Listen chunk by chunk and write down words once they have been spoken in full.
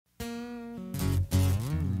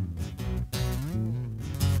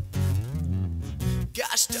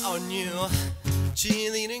Gosh darn you,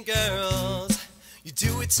 cheerleading girls, you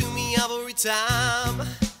do it to me every time.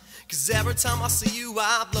 Cause every time I see you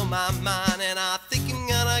I blow my mind, and I think I'm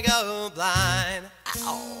gonna go blind.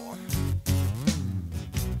 Ow.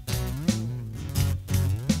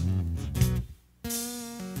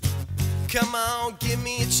 Come on, give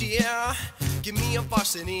me a cheer, give me a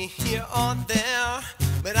varsity here or there.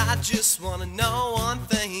 But I just wanna know one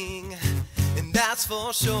thing, and that's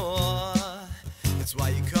for sure. That's why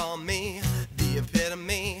you call me the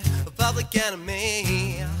epitome of public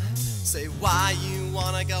enemy. Say why you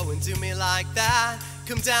wanna go and do me like that.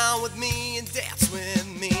 Come down with me and dance with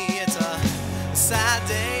me. It's a sad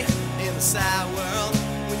day in a sad world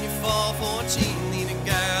when you fall for a cheerleading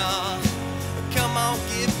girl. Come on,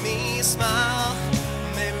 give me a smile,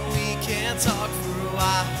 maybe we can talk for a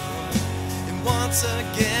while. And once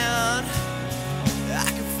again,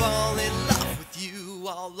 I can fall in love with you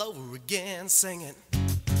all over again, singing.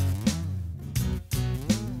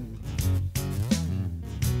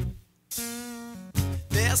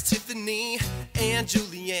 There's Tiffany and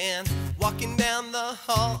Julianne walking down the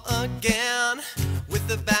hall again, with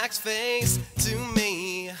their backs faced to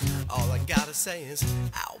me. All I gotta say is,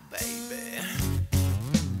 ow, baby.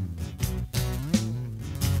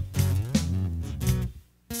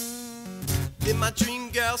 Then my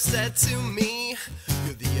dream girl said to me,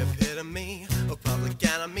 you're the epitome of public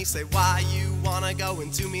enemy. Say why you wanna go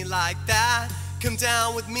and do me like that. Come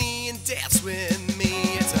down with me and dance with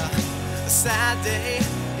me. It's a sad day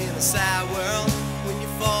in a sad world when you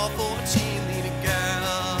fall for a cheerleading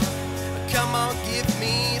girl. Come on, give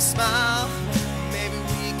me a smile, maybe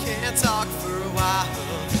we can talk for a while.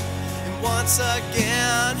 And once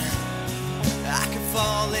again, I can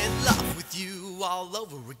fall in love with you all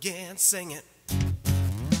over again, sing it.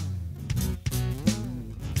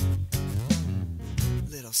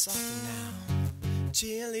 Little softer now,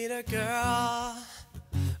 cheerleader girl.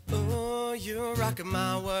 Oh, you're rocking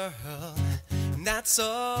my world, and that's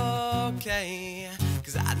okay.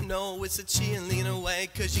 Cause I know it's a cheerleader way,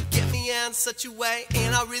 cause you get me in such a way,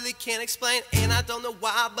 and I really can't explain, and I don't know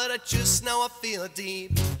why, but I just know I feel it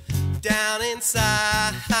deep down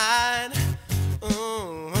inside.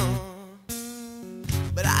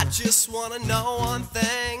 But I just wanna know one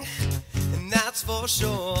thing, and that's for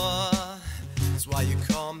sure. That's why you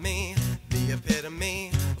call me the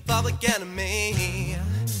epitome of public enemy.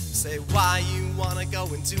 Say why you wanna go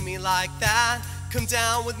and do me like that. Come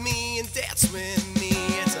down with me and dance with me.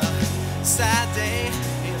 It's a sad day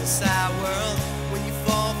in a sad world